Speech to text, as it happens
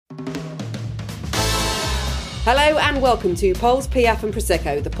Hello and welcome to Poles, Piaffe and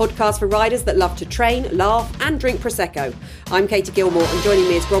Prosecco, the podcast for riders that love to train, laugh and drink Prosecco. I'm Katie Gilmore and joining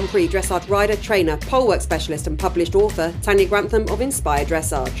me is Grand Prix dressage rider, trainer, pole work specialist and published author Tania Grantham of Inspire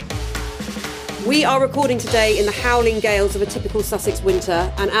Dressage. We are recording today in the howling gales of a typical Sussex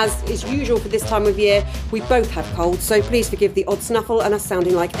winter, and as is usual for this time of year, we both have colds, so please forgive the odd snuffle and us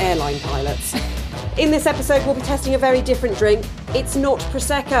sounding like airline pilots. In this episode, we'll be testing a very different drink. It's not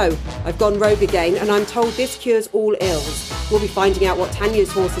Prosecco. I've gone rogue again, and I'm told this cures all ills. We'll be finding out what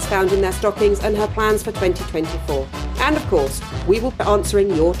Tania's horses found in their stockings and her plans for 2024. And of course, we will be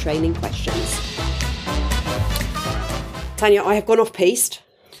answering your training questions. Tania, I have gone off-piste.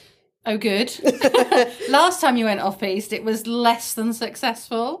 Oh, good. Last time you went off-piste, it was less than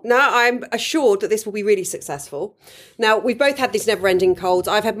successful. Now, I'm assured that this will be really successful. Now, we've both had these never-ending colds.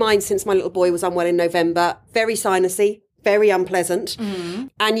 I've had mine since my little boy was unwell in November. Very sinusy, very unpleasant.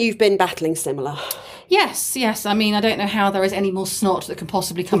 And you've been battling similar. Yes. I mean, I don't know how there is any more snot that can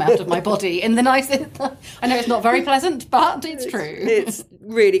possibly come out of my body in the nicest... I know it's not very pleasant, but it's true. It's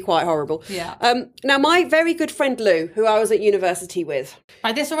really quite horrible. Yeah. Now, my very good friend Lou, who I was at university with...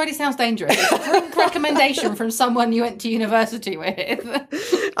 Right, this already sounds dangerous. It's a group recommendation from someone you went to university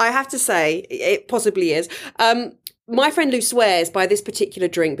with. I have to say, it possibly is. My friend Lou swears by this particular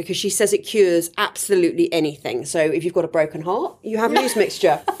drink because she says it cures absolutely anything. So if you've got a broken heart, you have Lou's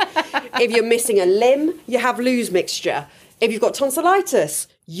mixture. If you're missing a limb, you have Lou's mixture. If you've got tonsillitis,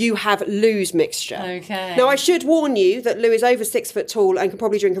 you have Lou's mixture. Okay. Now, I should warn you that Lou is over 6 foot tall and can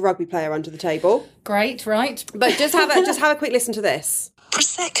probably drink a rugby player under the table. Great, right. But just have a quick listen to this.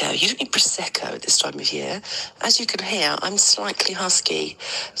 Prosecco. You don't need Prosecco at this time of year. As you can hear, I'm slightly husky.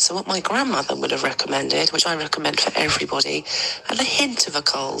 So what my grandmother would have recommended, which I recommend for everybody, and a hint of a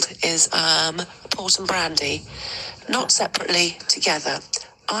cold, is port and brandy. Not separately, together.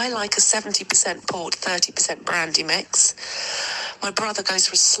 I like a 70% port, 30% brandy mix. My brother goes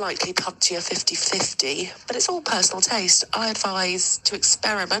for a slightly punchier 50-50, but it's all personal taste. I advise to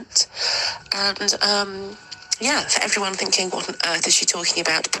experiment and... for everyone thinking, what on earth is she talking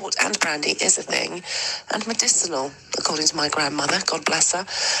about? Port and brandy is a thing. And medicinal, according to my grandmother, God bless her.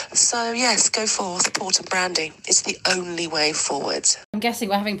 So, yes, go forth, port and brandy. It's the only way forward. I'm guessing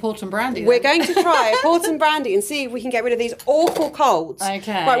we're having port and brandy then. We're going to try port and brandy and see if we can get rid of these awful colds.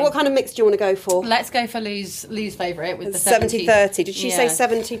 Okay. Right, what kind of mix do you want to go for? Let's go for Lou's favourite with the 70-30. Did she say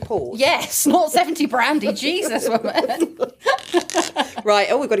 70 port? Yes, not 70 brandy. Jesus, woman.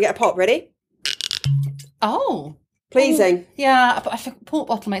 Right, we've got to get a pot ready. Oh. Pleasing. Yeah, but I think port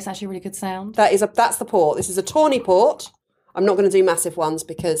bottle makes actually a really good sound. That's the port. This is a tawny port. I'm not going to do massive ones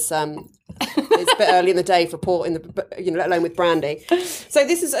because it's a bit early in the day for port, let alone with brandy. So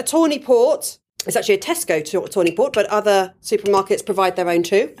this is a tawny port. It's actually a Tesco tawny port, but other supermarkets provide their own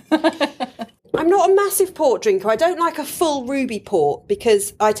too. I'm not a massive port drinker. I don't like a full ruby port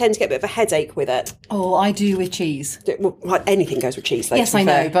because I tend to get a bit of a headache with it. Oh, I do with cheese. Well, anything goes with cheese, though. Yes, I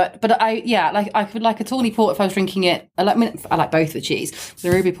know, but I would like a tawny port if I was drinking it. I like both with cheese.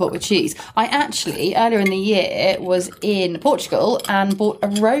 The ruby port with cheese. I actually earlier in the year was in Portugal and bought a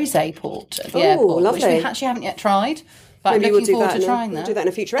rosé port at the airport, lovely. which we actually haven't yet tried. But Maybe I'm looking forward to trying that. We'll do that in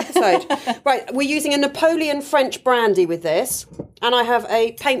a future episode. Right, we're using a Napoleon French brandy with this, and I have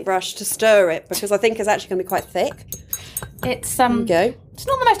a paintbrush to stir it because I think it's actually going to be quite thick. It's There you go. It's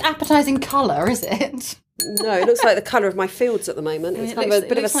not the most appetising colour, is it? No, it looks like the colour of my fields at the moment. It's kind of a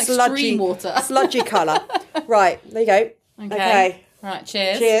bit of a like sludgy water. sludgy colour. Right, there you go. Okay. Right,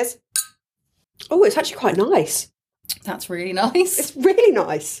 cheers. Cheers. Oh, it's actually quite nice. That's really nice. It's really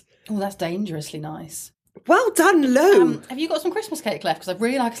nice. Oh, that's dangerously nice. Well done, Lou. Have you got some Christmas cake left? Because I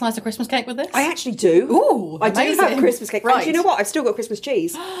really like a slice of Christmas cake with this. I actually do. Ooh, I do have Christmas cake. Right. And do you know what? I've still got Christmas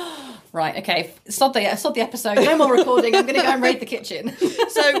cheese. Right, okay. Sod the episode. No more recording. I'm going to go and raid the kitchen.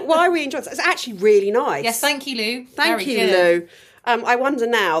 So why are we enjoying it? It's actually really nice. Yes, thank you, Lou. Thank you, Lou. I wonder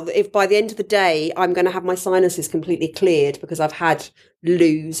now that if by the end of the day I'm going to have my sinuses completely cleared because I've had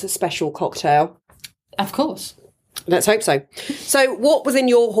Lou's special cocktail. Of course. Let's hope so. So what was in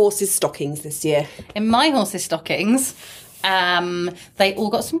your horse's stockings this year? In my horse's stockings, they all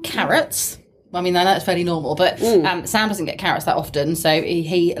got some carrots. I mean, I know it's fairly normal, but Sam doesn't get carrots that often, so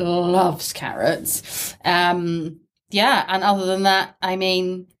he loves carrots. And other than that, I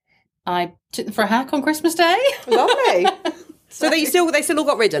mean, I took them for a hack on Christmas Day. Lovely. So they still all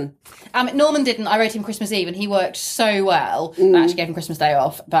got ridden? Norman didn't. I rode him Christmas Eve and he worked so well. I actually gave him Christmas Day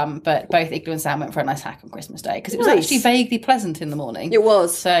off. But both Igloo and Sam went for a nice hack on Christmas Day because it was actually vaguely pleasant in the morning. It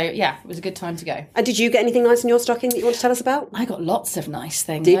was. So, yeah, it was a good time to go. And did you get anything nice in your stocking that you want to tell us about? I got lots of nice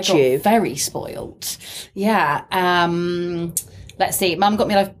things. Did you? Very spoilt. Yeah. let's see. Mum got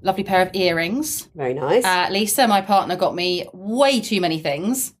me a lovely pair of earrings. Very nice. Lisa, my partner, got me way too many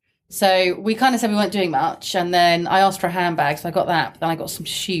things. So we kind of said we weren't doing much, and then I asked for a handbag, so I got that. But then I got some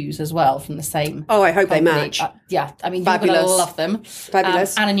shoes as well from the same. Oh, I hope company. they match. Yeah, I mean, Fabulous. you're going to love them.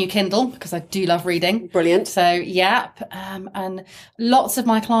 Fabulous. And a new Kindle, because I do love reading. Brilliant. So, yep. And lots of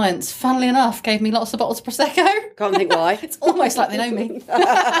my clients, funnily enough, gave me lots of bottles of Prosecco. Can't think why. It's almost like they know me.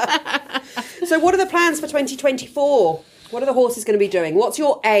 So what are the plans for 2024? What are the horses going to be doing? What's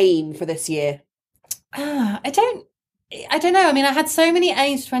your aim for this year? I don't know. I mean, I had so many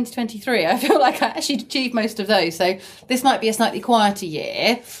aims for 2023. I feel like I actually achieved most of those. So this might be a slightly quieter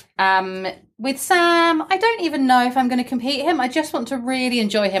year. With Sam, I don't even know if I'm going to compete him. I just want to really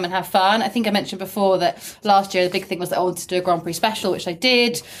enjoy him and have fun. I think I mentioned before that last year the big thing was that I wanted to do a Grand Prix special, which I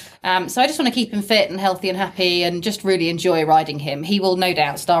did. So I just want to keep him fit and healthy and happy and just really enjoy riding him. He will no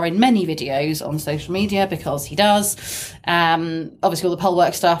doubt star in many videos on social media because he does. Obviously all the pole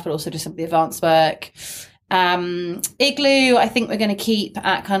work stuff, but also just some of the advanced work. Igloo, I think we're going to keep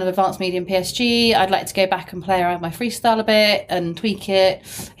at kind of advanced medium PSG. I'd like to go back and play around my freestyle a bit and tweak it.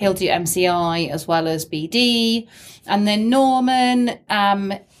 He'll do MCI as well as BD. And then Norman,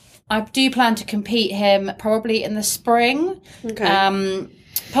 I do plan to compete him probably in the spring. Okay.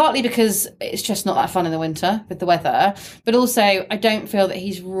 Partly because it's just not that fun in the winter with the weather, but also I don't feel that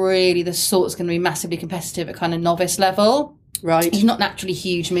he's really the sort that's going to be massively competitive at kind of novice level. Right. He's not naturally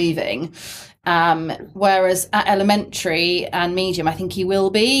huge moving. Whereas at elementary and medium, I think he will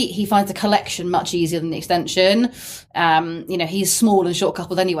be. He finds the collection much easier than the extension. He's small and short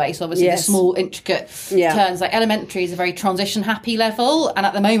coupled anyway, so obviously the small intricate turns, like elementary is a very transition happy level, and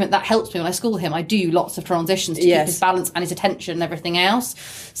at the moment that helps me when I school him. I do lots of transitions to keep his balance and his attention and everything else.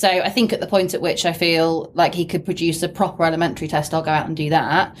 So I think at the point at which I feel like he could produce a proper elementary test, I'll go out and do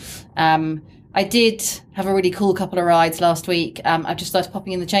that. I did have a really cool couple of rides last week. I've just started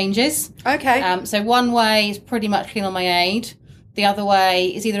popping in the changes. Okay. So one way is pretty much clean on my aid. The other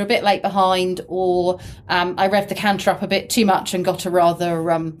way is either a bit late behind or I revved the canter up a bit too much and got a rather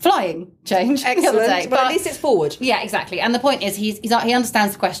flying change. Excellent. The other day. But at least it's forward. Yeah, exactly. And the point is he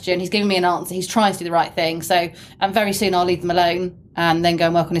understands the question. He's giving me an answer. He's trying to do the right thing. So very soon I'll leave them alone and then go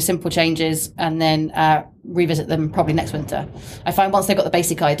and work on his simple changes and then revisit them probably next winter. I find once they've got the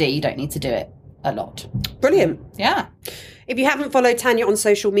basic idea, you don't need to do it a lot. Brilliant. Yeah. If you haven't followed Tania on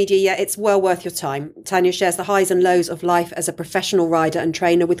social media yet, it's well worth your time. Tania shares the highs and lows of life as a professional rider and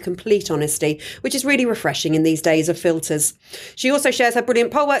trainer with complete honesty, which is really refreshing in these days of filters. She also shares her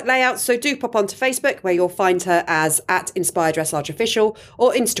brilliant pole work layouts, so do pop onto Facebook where you'll find her as @InspireDressage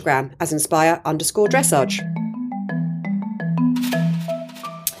or Instagram as @Inspire_Dressage.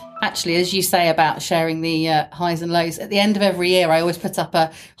 Actually, as you say about sharing the highs and lows, at the end of every year, I always put up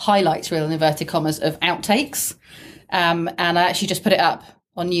a highlights reel in inverted commas of outtakes. And I actually just put it up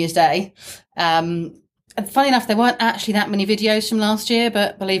on New Year's Day. And funny enough, there weren't actually that many videos from last year,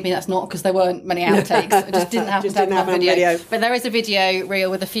 but believe me, that's not because there weren't many outtakes. I just didn't have to have enough video. But there is a video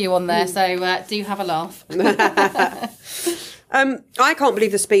reel with a few on there, so do have a laugh. I can't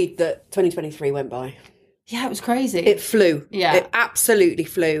believe the speed that 2023 went by. Yeah, it was crazy. It flew. Yeah. It absolutely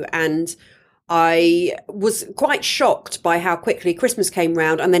flew. And I was quite shocked by how quickly Christmas came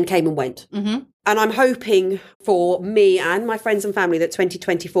round and then came and went. Mm-hmm. And I'm hoping for me and my friends and family that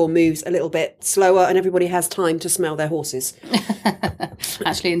 2024 moves a little bit slower and everybody has time to smell their horses.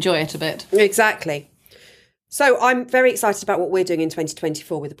 Actually enjoy it a bit. Exactly. So I'm very excited about what we're doing in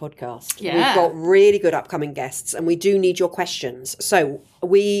 2024 with the podcast. Yeah. We've got really good upcoming guests and we do need your questions. So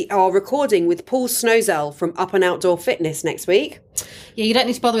we are recording with Paul Snowzell from Up and Outdoor Fitness next week. Yeah, you don't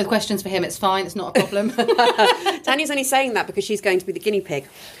need to bother with questions for him. It's fine. It's not a problem. Tania's only saying that because she's going to be the guinea pig.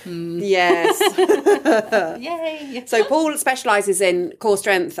 Yes. Yay. So Paul specialises in core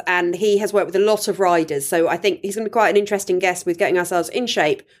strength and he has worked with a lot of riders. So I think he's going to be quite an interesting guest with getting ourselves in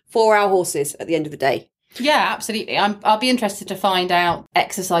shape for our horses at the end of the day. Yeah, absolutely. I'll be interested to find out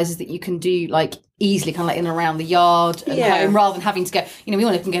exercises that you can do like easily kind of like in and around the yard and home rather than having to go, we all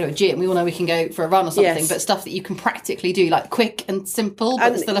know we can go to a gym, we all know we can go for a run or something, but stuff that you can practically do like quick and simple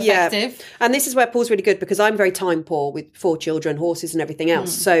but still effective. Yeah. And this is where Paul's really good because I'm very time poor with 4 children, horses and everything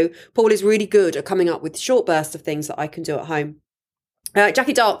else. So Paul is really good at coming up with short bursts of things that I can do at home.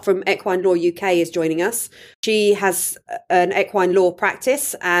 Jackie Dark from Equine Law UK is joining us. She has an equine law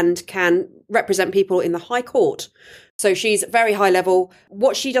practice and can represent people in the High Court. So she's very high level.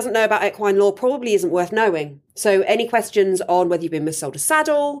 What she doesn't know about equine law probably isn't worth knowing. So any questions on whether you've been missold a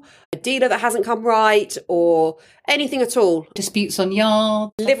saddle, a dealer that hasn't come right, or anything at all. Disputes on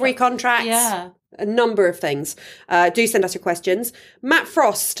yard. Livery contracts. Yeah. a number of things. Do send us your questions. Matt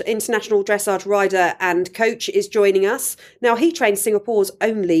Frost, international dressage rider and coach, is joining us. Now, he trains Singapore's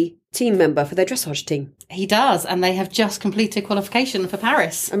only team member for their dressage team. He does, and they have just completed qualification for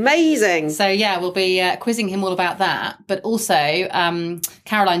Paris. Amazing. So, yeah, we'll be quizzing him all about that. But also,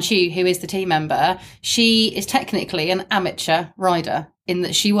 Caroline Chu, who is the team member, she is technically an amateur rider in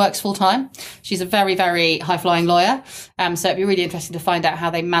that she works full-time. She's a very, very high-flying lawyer. So it'd be really interesting to find out how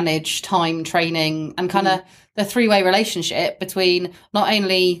they manage time, training, and kind of the three-way relationship between not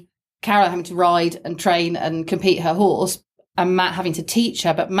only Caroline having to ride and train and compete her horse, and Matt having to teach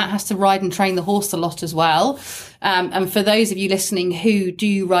her, but Matt has to ride and train the horse a lot as well. And for those of you listening who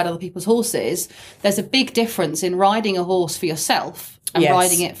do ride other people's horses, there's a big difference in riding a horse for yourself and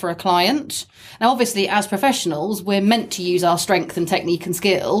riding it for a client. Now, obviously, as professionals, we're meant to use our strength and technique and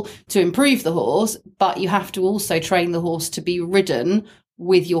skill to improve the horse, but you have to also train the horse to be ridden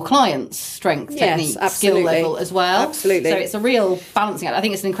with your client's strength, technique, skill level as well. Absolutely. So it's a real balancing act. I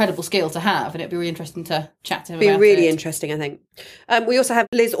think it's an incredible skill to have, and it'd be really interesting to chat to him about it. Be really interesting, I think. We also have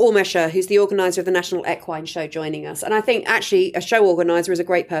Liz Ormesher, who's the organiser of the National Equine Show, joining us. And I think actually a show organiser is a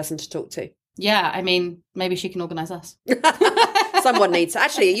great person to talk to. Yeah, I mean, maybe she can organise us. Someone needs to.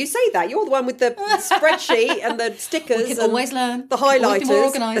 Actually, you say that. You're the one with the spreadsheet and the stickers. We can always learn. The highlighters. More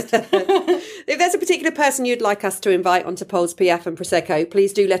organised. If there's a particular person you'd like us to invite onto Poles, Piaffe and Prosecco,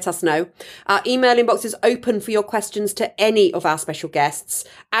 please do let us know. Our email inbox is open for your questions to any of our special guests,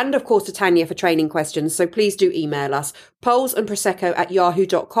 and of course to Tania for training questions. So please do email us,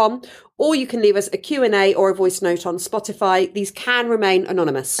 polesandprosecco@yahoo.com, or you can leave us a Q&A or a voice note on Spotify. These can remain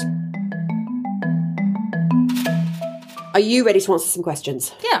anonymous. Are you ready to answer some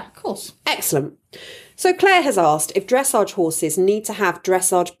questions? Yeah, of course. Excellent. So Claire has asked if dressage horses need to have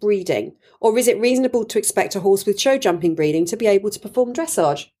dressage breeding, or is it reasonable to expect a horse with show jumping breeding to be able to perform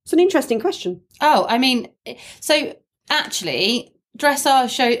dressage? It's an interesting question. Oh, I mean, so actually,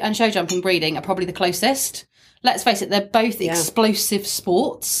 dressage and show jumping breeding are probably the closest. Let's face it, they're both explosive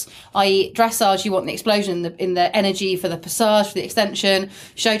sports, i.e. dressage, you want the explosion in the energy for the passage, for the extension.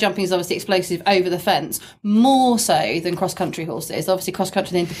 Show jumping is obviously explosive over the fence, more so than cross-country horses. Obviously,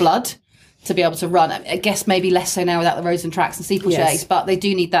 cross-country need the blood to be able to run. I guess maybe less so now without the roads and tracks and steeplechase, but they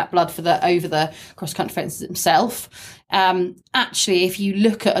do need that blood for the over the cross-country fences themselves. Actually, if you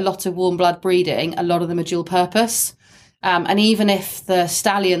look at a lot of warm blood breeding, a lot of them are dual purpose. And even if the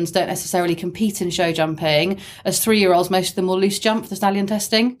stallions don't necessarily compete in show jumping, as 3-year-olds, most of them will loose jump for the stallion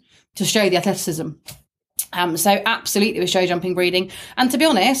testing to show the athleticism. So absolutely with show jumping breeding. And to be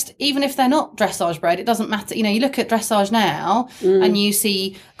honest, even if they're not dressage bred, it doesn't matter. You know, you look at dressage now and you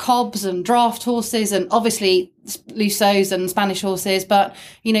see cobs and draft horses and obviously Lusos and Spanish horses, but,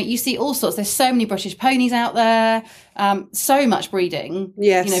 you know, you see all sorts. There's so many British ponies out there, so much breeding,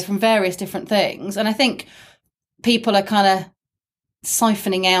 you know, from various different things. And I think people are kind of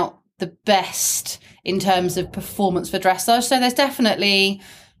siphoning out the best in terms of performance for dressage. So there's definitely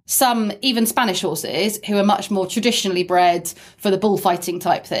some, even Spanish horses, who are much more traditionally bred for the bullfighting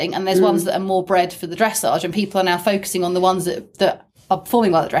type thing. And there's ones that are more bred for the dressage. And people are now focusing on the ones that are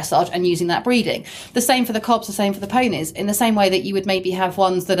performing well at dressage and using that breeding. The same for the cobs, the same for the ponies, in the same way that you would maybe have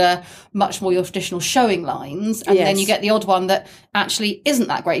ones that are much more your traditional showing lines, and then you get the odd one that actually isn't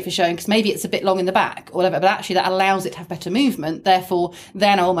that great for showing because maybe it's a bit long in the back or whatever, but actually that allows it to have better movement, therefore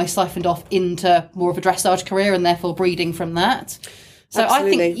then are almost siphoned off into more of a dressage career and therefore breeding from that. So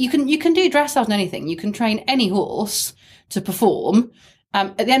absolutely. I think you can do dressage on anything. You can train any horse to perform.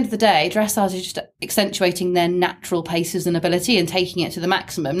 At the end of the day, dressage is just accentuating their natural paces and ability and taking it to the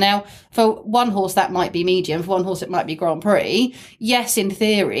maximum. Now, for one horse, that might be medium. For one horse, it might be Grand Prix. Yes, in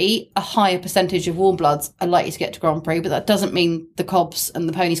theory, a higher percentage of warm bloods are likely to get to Grand Prix, but that doesn't mean the cobs and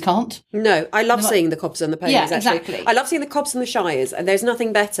the ponies can't. No, I love seeing the cobs and the ponies, actually. Exactly. I love seeing the cobs and the shires, and there's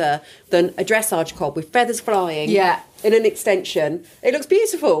nothing better than a dressage cob with feathers flying in an extension. It looks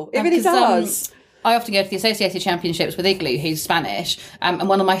beautiful. It really does. I often go to the Associated Championships with Igloo, who's Spanish, and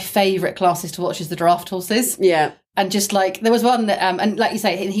one of my favourite classes to watch is the draft horses. Yeah. And just like, there was one that, and like you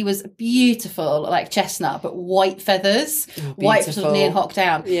say, he was beautiful, like chestnut, but white feathers, white sort of near and hocked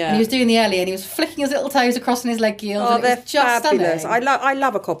down. Yeah. And he was doing the early and he was flicking his little toes across in his leg gills. Oh, they're just fabulous. Stunning. I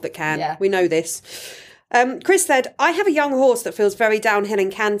love a cob that can. Yeah. We know this. Chris said, I have a young horse that feels very downhill in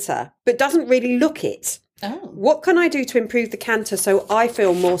canter, but doesn't really look it. Oh. What can I do to improve the canter so I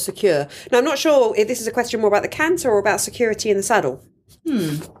feel more secure? Now, I'm not sure if this is a question more about the canter or about security in the saddle.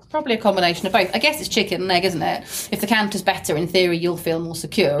 Probably a combination of both. I guess it's chicken and egg, isn't it? If the canter's better, in theory, you'll feel more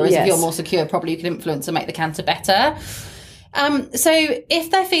secure. Whereas if you're more secure, probably you can influence and make the canter better. So if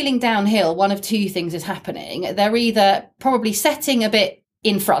they're feeling downhill, one of two things is happening. They're either probably setting a bit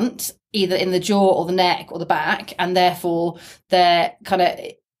in front, either in the jaw or the neck or the back, and therefore they're kind of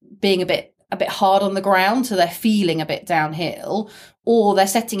being a bit hard on the ground, so they're feeling a bit downhill, or they're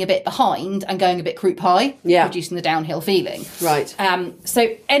setting a bit behind and going a bit croup high, producing the downhill feeling. Right.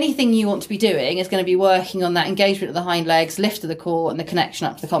 So anything you want to be doing is going to be working on that engagement of the hind legs, lift of the core, and the connection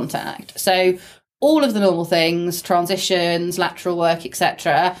up to the contact. So all of the normal things, transitions, lateral work,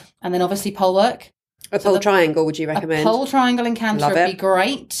 etc., and then obviously pole work. A pole triangle, would you recommend? A pole triangle in canter would be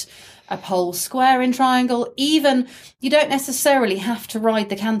great. A pole square in triangle. Even, you don't necessarily have to ride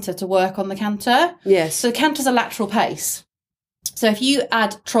the canter to work on the canter. Yes. So canter's a lateral pace. So if you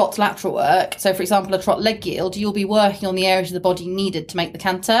add trot lateral work, so for example, a trot leg yield, you'll be working on the areas of the body needed to make the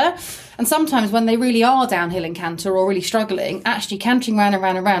canter. And sometimes when they really are downhill in canter or really struggling, actually cantering round and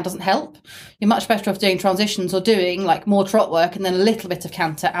round and round doesn't help. You're much better off doing transitions or doing like more trot work and then a little bit of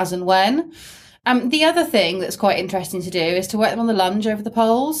canter as and when. The other thing that's quite interesting to do is to work them on the lunge over the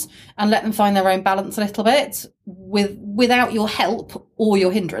poles and let them find their own balance a little bit without your help or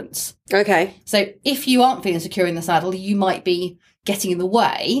your hindrance. Okay. So if you aren't feeling secure in the saddle, you might be getting in the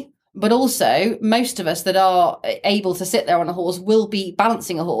way. But also, most of us that are able to sit there on a horse will be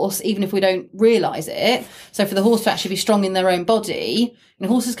balancing a horse, even if we don't realise it. So for the horse to actually be strong in their own body,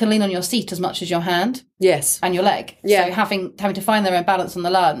 horses can lean on your seat as much as your hand. Yes. And your leg. Yeah. So having to find their own balance on the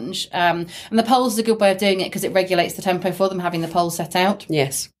lunge. And the poles is a good way of doing it because it regulates the tempo for them, having the poles set out.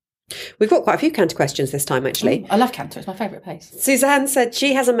 Yes. We've got quite a few canter questions this time, actually. I love canter. It's my favourite pace. Suzanne said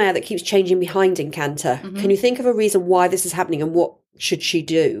she has a mare that keeps changing behind in canter. Mm-hmm. Can you think of a reason why this is happening and what should she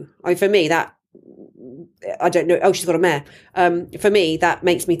do? I mean, for me, that... I don't know. Oh, she's got a mare. For me, that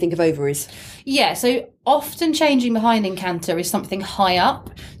makes me think of ovaries. Yeah, so often changing behind in canter is something high up.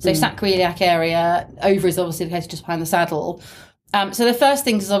 So sacroiliac area, ovaries obviously located just behind the saddle. So the first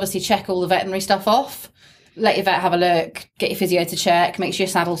thing is obviously check all the veterinary stuff off. Let your vet have a look, get your physio to check, make sure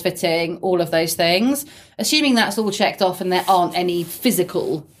your saddle's fitting, all of those things. Assuming that's all checked off and there aren't any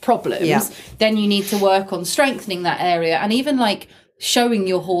physical problems, then you need to work on strengthening that area and even like showing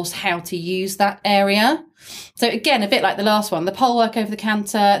your horse how to use that area. So again, a bit like the last one, the pole work over the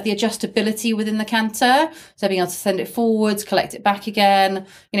canter, the adjustability within the canter, so being able to send it forwards, collect it back again,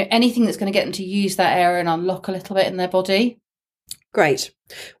 anything that's going to get them to use that area and unlock a little bit in their body. Great.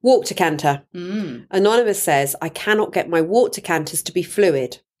 Walk to canter. Anonymous says, I cannot get my walk to canters to be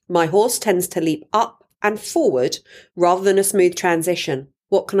fluid. My horse tends to leap up and forward rather than a smooth transition.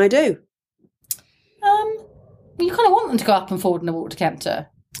 What can I do? You kind of want them to go up and forward in a walk to canter.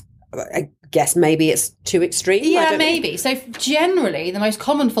 I guess maybe it's too extreme. Yeah, maybe. So generally, the most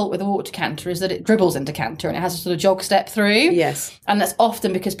common fault with a walk to canter is that it dribbles into canter and it has a sort of jog step through. Yes. And that's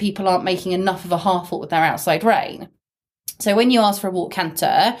often because people aren't making enough of a half halt with their outside rein. So when you ask for a walk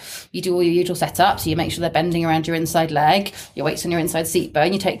canter, you do all your usual setup. So you make sure they're bending around your inside leg, your weight's on your inside seat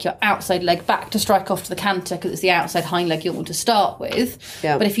bone, you take your outside leg back to strike off to the canter because it's the outside hind leg you'll want to start with.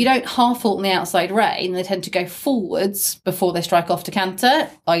 Yeah. But if you don't half halt on the outside rein, they tend to go forwards before they strike off to canter,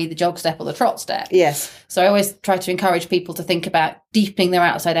 i.e. the jog step or the trot step. Yes. So I always try to encourage people to think about deepening their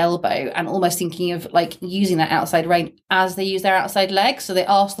outside elbow and almost thinking of like using that outside rein as they use their outside leg. So they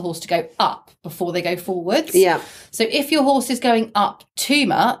ask the horse to go up before they go forwards. Yeah. So if your horse is going up too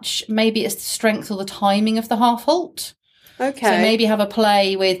much, maybe it's the strength or the timing of the half halt. Okay. So maybe have a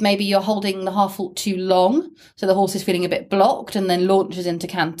play with maybe you're holding the half halt too long, so the horse is feeling a bit blocked and then launches into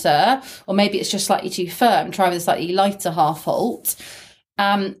canter, or maybe it's just slightly too firm. Try with a slightly lighter half halt.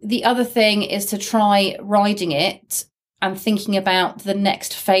 The other thing is to try riding it and thinking about the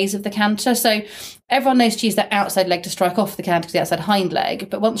next phase of the canter. So everyone knows to use that outside leg to strike off the canter because the outside hind leg.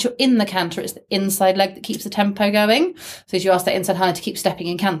 But once you're in the canter, it's the inside leg that keeps the tempo going. So as you ask that inside hind to keep stepping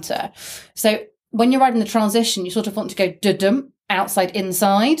in canter. So when you're riding the transition, you sort of want to go dum outside,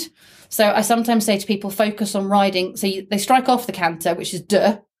 inside. So I sometimes say to people, focus on riding. So they strike off the canter, which is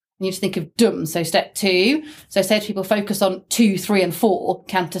duh. And you just think of dum, so step 2. So I say to people, focus on 2, 3 and 4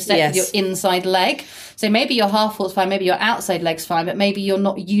 canter step with your inside leg. So maybe your half halt's fine, maybe your outside leg's fine, but maybe you're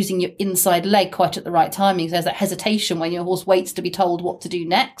not using your inside leg quite at the right timing. So there's that hesitation when your horse waits to be told what to do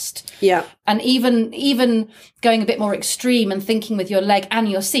next. Yeah. And even going a bit more extreme and thinking with your leg and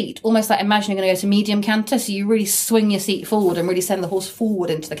your seat, almost like imagine you're going to go to medium canter. So you really swing your seat forward and really send the horse forward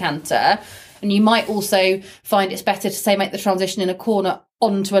into the canter. And you might also find it's better to say make the transition in a corner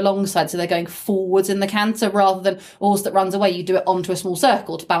onto a long side, so they're going forwards in the canter rather than a horse that runs away. You do it onto a small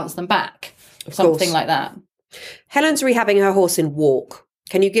circle to balance them back, something like that. Helen's rehabbing her horse in walk.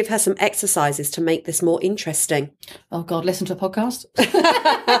 Can you give her some exercises to make this more interesting? Oh God, listen to a podcast.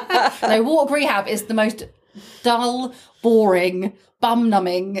 No, walk rehab is the most dull, boring, bum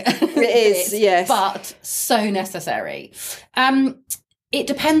numbing. It is, yes, but so necessary. It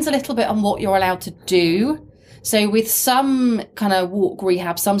depends a little bit on what you're allowed to do. So with some kind of walk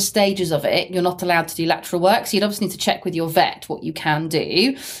rehab, some stages of it, you're not allowed to do lateral work. So you'd obviously need to check with your vet what you can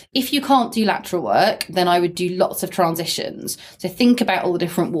do. If you can't do lateral work, then I would do lots of transitions. So think about all the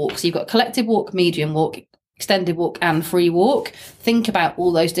different walks. You've got collective walk, medium walk, extended walk and free walk. Think about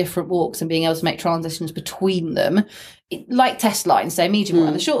all those different walks and being able to make transitions between them, like test lines. So medium walk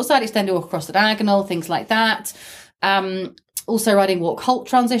on the short side, extended walk across the diagonal, things like that. Also riding walk halt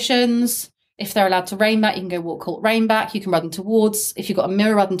transitions. If they're allowed to rein back, you can go walk, halt, rein back. You can ride them towards. If you've got a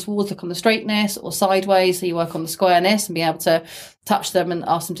mirror, ride them towards, look on the straightness, or sideways, so you work on the squareness and be able to touch them and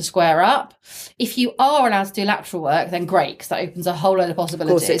ask them to square up. If you are allowed to do lateral work, then great, because that opens a whole load of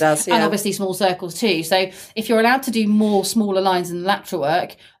possibilities. Of course it does, yeah. And obviously small circles too. So if you're allowed to do more smaller lines in lateral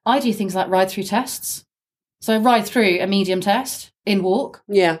work, I do things like ride through tests. So I ride through a medium test in walk.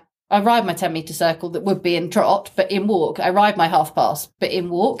 Yeah. I ride my 10-metre circle that would be in trot, but in walk. I ride my half pass, but in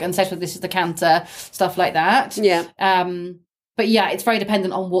walk. And so this is the canter, stuff like that. Yeah. But yeah, it's very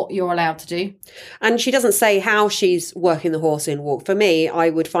dependent on what you're allowed to do. And she doesn't say how she's working the horse in walk. For me, I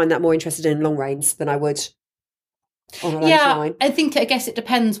would find that more interested in long reins than I would on a lunge line. I guess it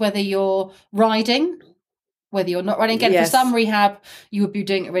depends whether you're riding, whether you're not riding. Again, Yes. for some rehab, you would be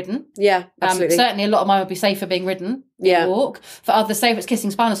doing it ridden. Yeah, absolutely. Certainly a lot of mine would be safer being ridden Yeah. than walk. For others, say if it's kissing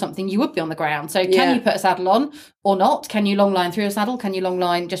spine or something, you would be on the ground. So can you put a saddle on or not? Can you long line through a saddle? Can you long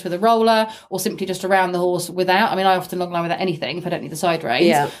line just with a roller or simply just around the horse without? I mean, I often long line without anything if I don't need the side reins.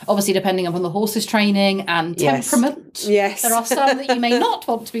 Yeah. Obviously, depending upon the horse's training and temperament. Yes. There are some that you may not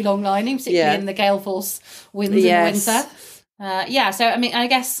want to be long lining, particularly in the gale force winds in the winter. So, I mean, I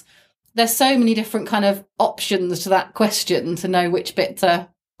guess there's so many different kind of options to that question to know which bit to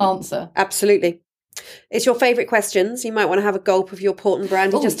answer. Absolutely. It's your favourite questions. You might want to have a gulp of your port and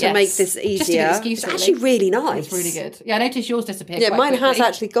brandy just to make this easier. Just to get an excuse, it's actually really nice. It's really good. Yeah, I noticed yours disappeared. Yeah, mine has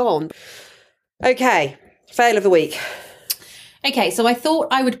actually gone. Okay, fail of the week. Okay, so I thought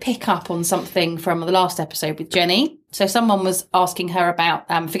I would pick up on something from the last episode with Jenny. So someone was asking her about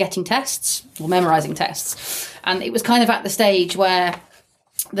forgetting tests or memorising tests. And it was kind of at the stage where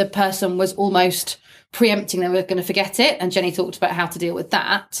the person was almost preempting they were going to forget it. And Jenny talked about how to deal with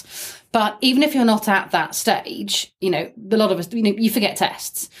that. But even if you're not at that stage, you know, a lot of us, you know, you forget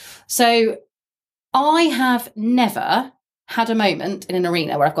tests. So I have never had a moment in an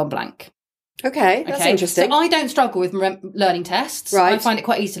arena where I've gone blank. Okay, that's interesting. So I don't struggle with learning tests. Right. I find it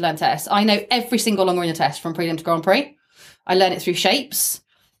quite easy to learn tests. I know every single long arena test from prelim to Grand Prix. I learn it through shapes.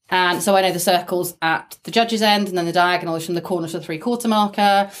 And so I know the circles at the judge's end and then the diagonals from the corner to the 3/4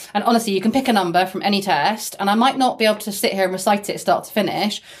 marker. And honestly, you can pick a number from any test and I might not be able to sit here and recite it start to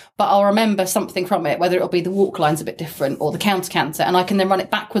finish, but I'll remember something from it, whether it'll be the walk line's a bit different or the counter, and I can then run it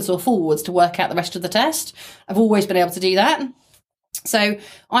backwards or forwards to work out the rest of the test. I've always been able to do that. So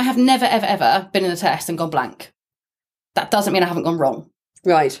I have never, ever, ever been in a test and gone blank. That doesn't mean I haven't gone wrong.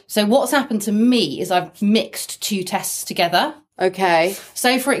 Right. So what's happened to me is I've mixed two tests together. Okay.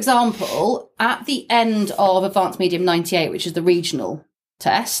 So, for example, at the end of Advanced Medium 98, which is the regional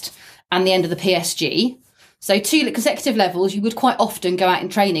test, and the end of the PSG, so 2 consecutive levels, you would quite often go out in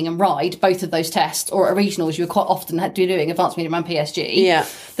training and ride both of those tests, or at regionals, you would quite often be doing Advanced Medium and PSG. Yeah.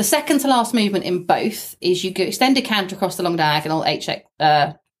 The second to last movement in both is you go extended counter across the long diagonal,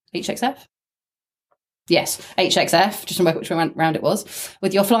 HXF? Yes, HXF, just remember which round it was,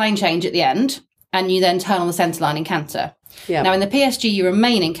 with your flying change at the end, and you then turn on the centre line in canter. Yeah. Now, in the PSG, you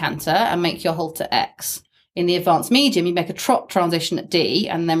remain in canter and make your halt at X. In the advanced medium, you make a trot transition at D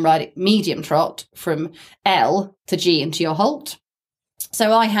and then ride it medium trot from L to G into your halt.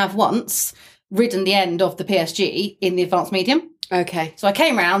 So I have once ridden the end of the PSG in the advanced medium. Okay. So I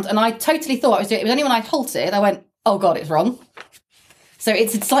came round and I totally thought I was doing it. It was only when I halted, I went, oh God, it's wrong. So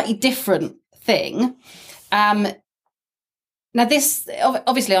it's a slightly different thing. Now this,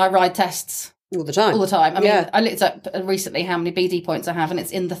 obviously I ride tests all the time. I mean, I looked up recently how many BD points I have and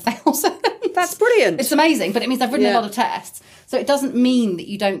it's in the thousands. That's brilliant. It's amazing, but it means I've ridden a lot of tests. So it doesn't mean that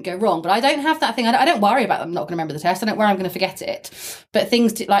you don't go wrong. But I don't have that thing. I don't worry about I'm not going to remember the test. I don't worry I'm going to forget it. But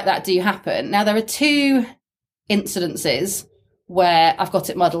things like that do happen. Now, there are 2 incidences where I've got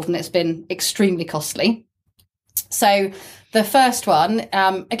it muddled and it's been extremely costly. So the first one,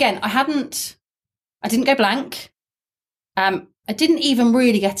 again, I didn't go blank. I didn't even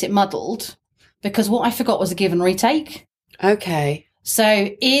really get it muddled because what I forgot was a give and retake. Okay. So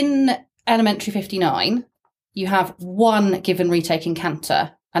in Elementary 59, you have 1 give and retake in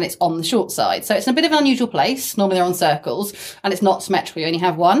canter and it's on the short side. So it's in a bit of an unusual place. Normally they're on circles and it's not symmetrical. You only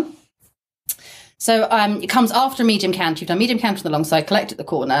have 1. So it comes after a medium canter. You've done medium canter on the long side, collect at the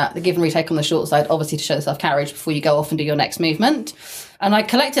corner, the give and retake on the short side, obviously to show the self-carriage before you go off and do your next movement. And I'd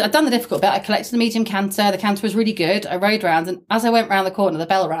done the difficult bit. I collected the medium canter. The canter was really good. I rode round, and as I went round the corner, the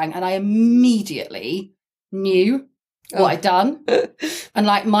bell rang, and I immediately knew what I'd done. And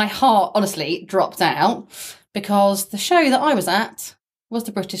like my heart honestly dropped out, because the show that I was at was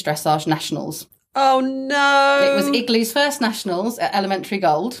the British Dressage Nationals. Oh no. It was Igloo's first Nationals at Elementary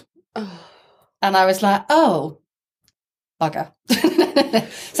Gold. And I was like, oh, bugger.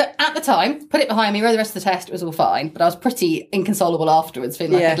 So at the time, put it behind me, rode the rest of the test, it was all fine. But I was pretty inconsolable afterwards,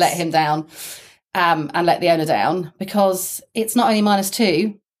 feeling like I'd let him down and let the owner down, because it's not only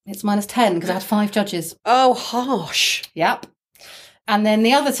 -2, it's -10, because I had 5 judges. Oh, harsh. Yep. And then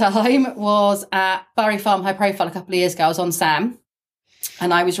the other time was at Bury Farm High Profile a couple of years ago. I was on Sam,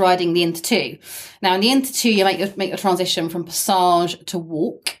 and I was riding the Inter 2. Now, in the Inter 2, you make your transition from passage to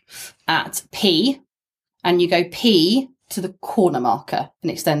walk at P, and you go P to the corner marker, an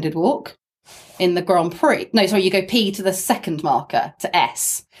extended walk. In the Grand Prix, you go P to the second marker, to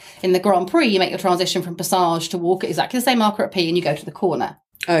S. In the Grand Prix, you make your transition from passage to walk at exactly the same marker at P, and you go to the corner.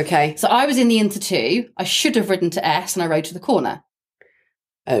 Okay. So I was in the Inter 2. I should have ridden to S, and I rode to the corner.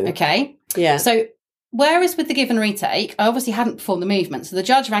 Oh. Okay. Yeah. So whereas with the give and retake, I obviously hadn't performed the movement. So the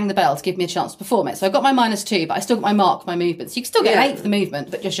judge rang the bell to give me a chance to perform it. So I got my -2, but I still got my mark for my movement. So you can still get an 8 for the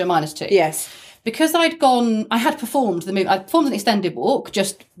movement, but just your -2. Yes. Because I had performed the movement. I performed an extended walk,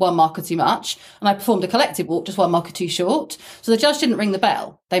 just 1 marker too much. And I performed a collected walk, just 1 marker too short. So the judge didn't ring the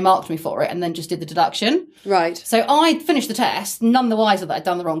bell. They marked me for it and then just did the deduction. Right. So I'd finished the test, none the wiser that I'd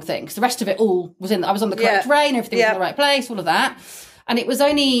done the wrong thing. Because the rest of it all was I was on the correct rein, everything was in the right place, all of that. And it was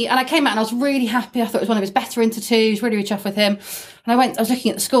and I came out and I was really happy. I thought it was one of his better Inter 2s, really, really chuffed with him. And I was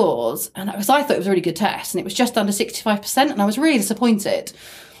looking at the scores, and I thought it was a really good test, and it was just under 65%, and I was really disappointed.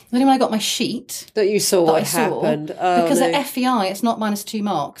 And then when I got my sheet... That you saw what happened. Oh, because no. at FEI, it's not -2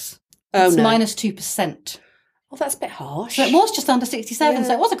 marks. Oh, it's no. -2%. Oh, that's a bit harsh. So it was just under 67,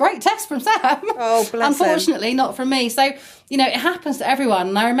 so it was a great test from Sam. Oh, bless Unfortunately, not from me. So, it happens to everyone.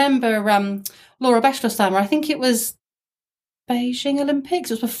 And I remember Laura Bechtelshammer, I think it was Beijing Olympics.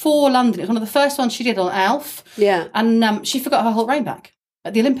 It was before London. It was one of the first ones she did on Alf. Yeah. And she forgot her whole rein back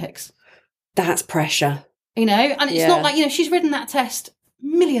at the Olympics. That's pressure. And it's not like, she's ridden that test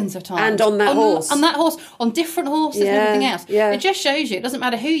millions of times. And on that horse. On that horse, on different horses and everything else. Yeah. It just shows you, it doesn't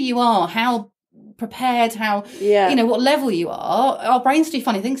matter who you are, how prepared, how, what level you are. Our brains do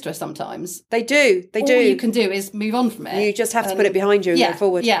funny things to us sometimes. They do. All you can do is move on from it. You just have to put it behind you and go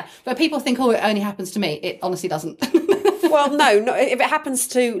forward. Yeah. But people think, it only happens to me. It honestly doesn't. Well, no. If it happens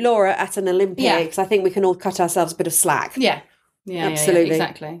to Laura at an Olympics, I think we can all cut ourselves a bit of slack. Yeah, absolutely. Yeah,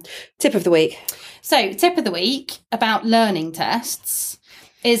 exactly. Tip of the week. So, tip of the week about learning tests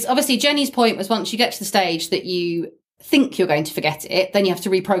is obviously Jenny's point was once you get to the stage that you think you're going to forget it, then you have to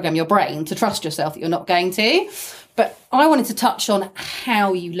reprogram your brain to trust yourself that you're not going to. But I wanted to touch on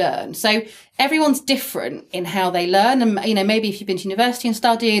how you learn. So everyone's different in how they learn. And, maybe if you've been to university and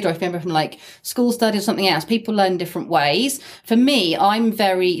studied, or if you remember from like school study or something else, people learn different ways. For me, I'm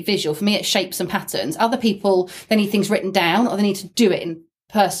very visual. For me, it's shapes and patterns. Other people, they need things written down or they need to do it in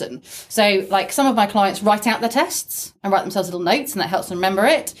person. So like some of my clients write out their tests and write themselves little notes, and that helps them remember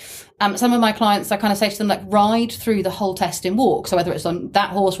it. Some of my clients, I kind of say to them, like, ride through the whole test in walk. So whether it's on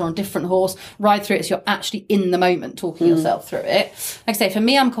that horse or on a different horse, ride through it so you're actually in the moment talking yourself through it. Like I say, for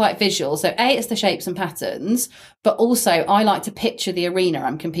me, I'm quite visual. So it's the shapes and patterns, but also I like to picture the arena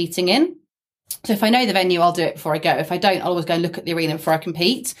I'm competing in. So if I know the venue, I'll do it before I go. If I don't, I'll always go and look at the arena before I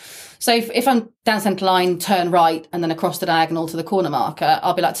compete. So if I'm down centre line, turn right, and then across the diagonal to the corner marker,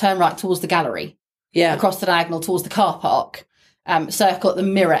 I'll be like, turn right towards the gallery. Yeah. Across the diagonal towards the car park. Circle at the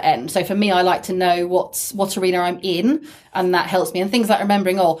mirror end. So for me, I like to know what arena I'm in, and that helps me. And things like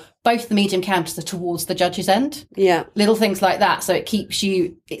remembering, both the medium counters are towards the judge's end. Yeah. Little things like that. So it keeps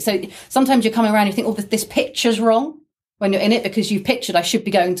you, so sometimes you're coming around and you think, this picture's wrong when you're in it because you've pictured I should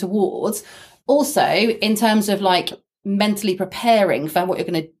be going towards. Also, in terms of like mentally preparing for what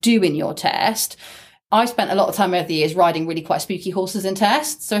you're going to do in your test, I've spent a lot of time over the years riding really quite spooky horses in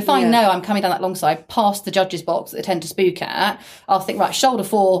tests. So if I know I'm coming down that long side past the judge's box that they tend to spook at, I'll think, right, shoulder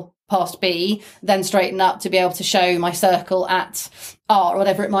 4 past B, then straighten up to be able to show my circle at R or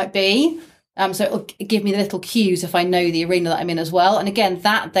whatever it might be. So it'll give me the little cues if I know the arena that I'm in as well. And again,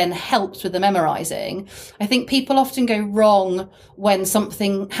 that then helps with the memorising. I think people often go wrong when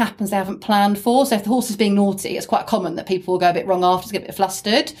something happens they haven't planned for. So if the horse is being naughty, it's quite common that people will go a bit wrong after, get a bit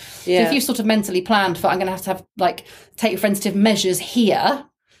flustered. Yeah. So if you've sort of mentally planned for, I'm going to have like take preventative measures here,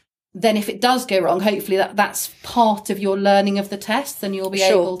 then if it does go wrong, hopefully that's part of your learning of the test and you'll be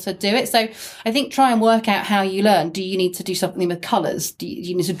able to do it. So I think try and work out how you learn. Do you need to do something with colours? Do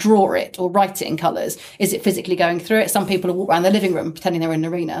you need to draw it or write it in colours? Is it physically going through it? Some people will walk around their living room pretending they're in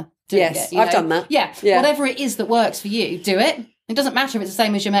an arena. Yes, I've done that. Yeah. Whatever it is that works for you, do it. It doesn't matter if it's the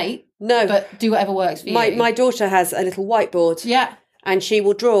same as your mate. No. But do whatever works for you. My daughter has a little whiteboard. Yeah. And she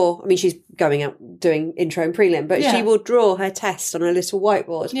will draw, I mean, she's going out doing intro and prelim, but she will draw her test on a little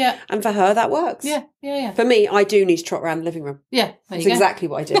whiteboard. Yeah. And for her, that works. Yeah. For me, I do need to trot around the living room. Yeah. That's exactly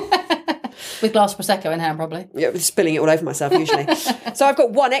what I do. With glass Prosecco in hand, probably. Yeah, spilling it all over myself, usually. So I've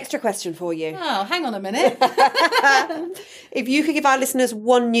got one extra question for you. Oh, hang on a minute. If you could give our listeners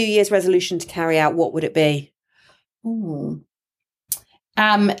one New Year's resolution to carry out, what would it be? Ooh.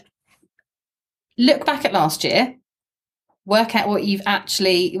 Look back at last year. Work out what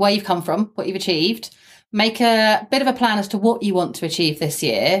where you've come from, what you've achieved. Make a bit of a plan as to what you want to achieve this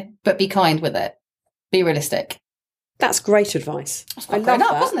year, but be kind with it. Be realistic. That's great advice. That's quite grown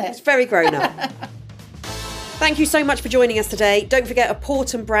up, wasn't it? It's very grown up. Thank you so much for joining us today. Don't forget, a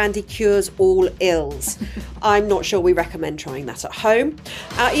port and brandy cures all ills. I'm not sure we recommend trying that at home.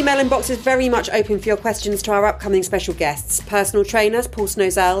 Our email inbox is very much open for your questions to our upcoming special guests. Personal trainers Paul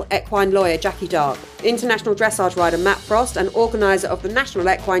Snowzell, equine lawyer Jackie Dark, international dressage rider Matt Frost and organiser of the National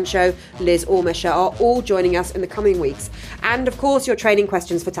Equine Show Liz Ormesher are all joining us in the coming weeks. And of course, your training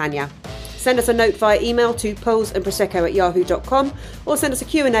questions for Tania. Send us a note via email to polesandprosecco@yahoo.com or send us a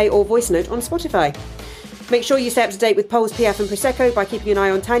Q&A or voice note on Spotify. Make sure you stay up to date with Poles, Piaffe and Prosecco by keeping an eye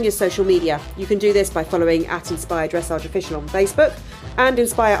on Tania's social media. You can do this by following @Inspire Dressage Official on Facebook and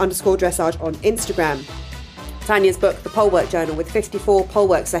Inspire_Dressage on Instagram. Tania's book, The Polework Journal, with 54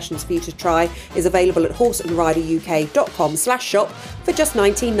 polework sessions for you to try, is available at horseandrideruk.com/shop for just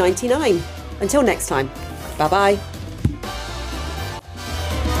 $19.99. Until next time, bye-bye.